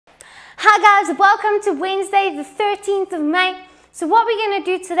Hi guys, welcome to Wednesday the 13th of May. So what we're going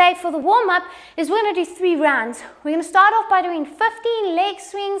to do today for the warm-up is we're going to do 3 rounds. We're going to start off by doing 15 leg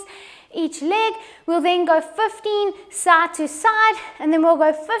swings each leg. We'll then go 15 side to side, and then we'll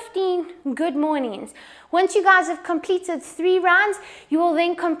go 15 good mornings. Once you guys have completed 3 rounds, you will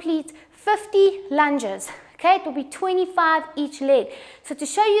then complete 50 lunges. Okay, it will be 25 each leg. So to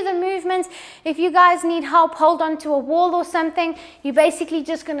show you the movements, if you guys need help, hold on to a wall or something, you're basically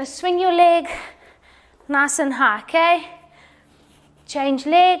just going to swing your leg nice and high, okay? Change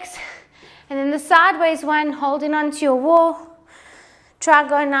legs. And then the sideways one, holding onto your wall. Try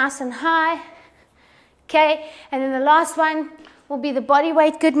go nice and high. Okay, and then the last one will be the body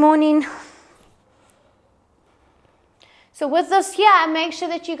weight good morning. So with this here, make sure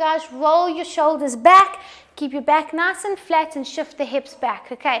that you guys roll your shoulders back. Keep your back nice and flat and shift the hips back,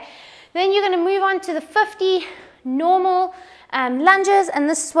 okay? Then you're going to move on to the 50 normal lunges, and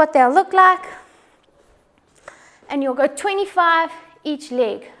this is what they'll look like. And you'll go 25 each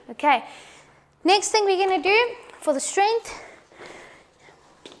leg, okay? Next thing we're going to do for the strength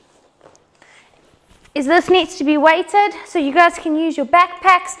is this needs to be weighted, so you guys can use your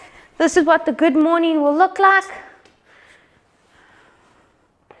backpacks. This is what the good morning will look like.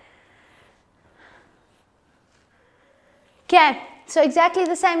 Okay, so exactly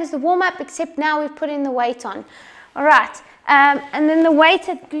the same as the warm-up, except now we've put in the weight on. All right, and then the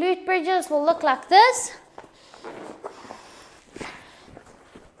weighted glute bridges will look like this.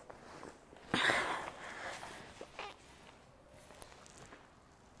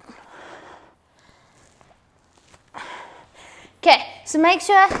 Okay, so make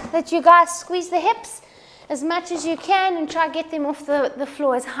sure that you guys squeeze the hips as much as you can and try to get them off the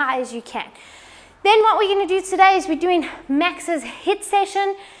floor as high as you can. Then what we're going to do today is we're doing Max's HIIT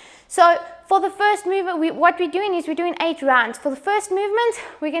session. So for the first movement, what we're doing is we're doing 8 rounds. For the first movement,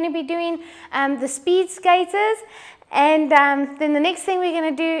 we're going to be doing the speed skaters. And then the next thing we're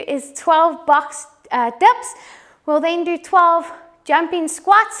going to do is 12 box dips. We'll then do 12 jumping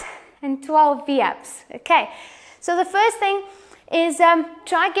squats and 12 V-ups. Okay, so the first thing is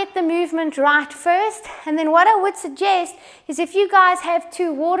try to get the movement right first, and then what I would suggest is if you guys have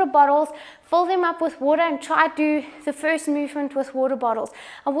 2 water bottles, fill them up with water and try to do the first movement with water bottles.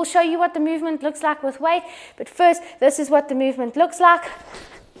 I will show you what the movement looks like with weight, but first this is what the movement looks like.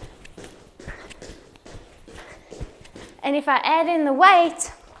 And if I add in the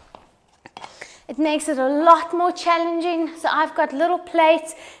weight, it makes it a lot more challenging. So I've got little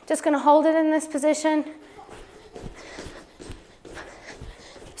plates, just going to hold it in this position.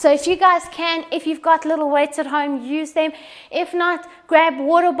 So if you guys can, if you've got little weights at home, use them. If not, grab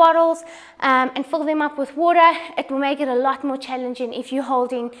water bottles and fill them up with water. It will make it a lot more challenging if you're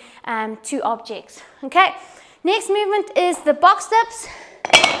holding 2 objects. Okay, next movement is the box dips.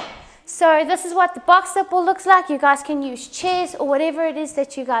 So this is what the box dip will look like. You guys can use chairs or whatever it is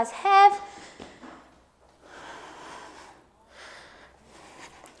that you guys have.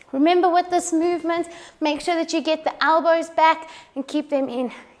 Remember with this movement, make sure that you get the elbows back and keep them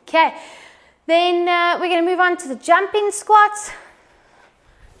in. Okay, then we're going to move on to the jumping squats.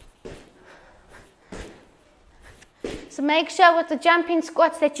 So make sure with the jumping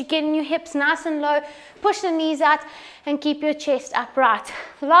squats that you're getting your hips nice and low, push the knees out and keep your chest upright.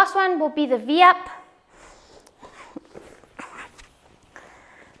 The last one will be the V-up.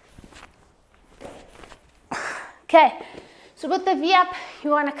 Okay, so with the V-up,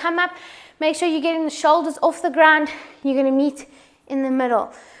 you want to come up, make sure you're getting the shoulders off the ground. You're going to meet in the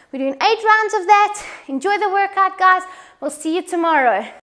middle. We're doing 8 rounds of that. Enjoy the workout, guys. We'll see you tomorrow.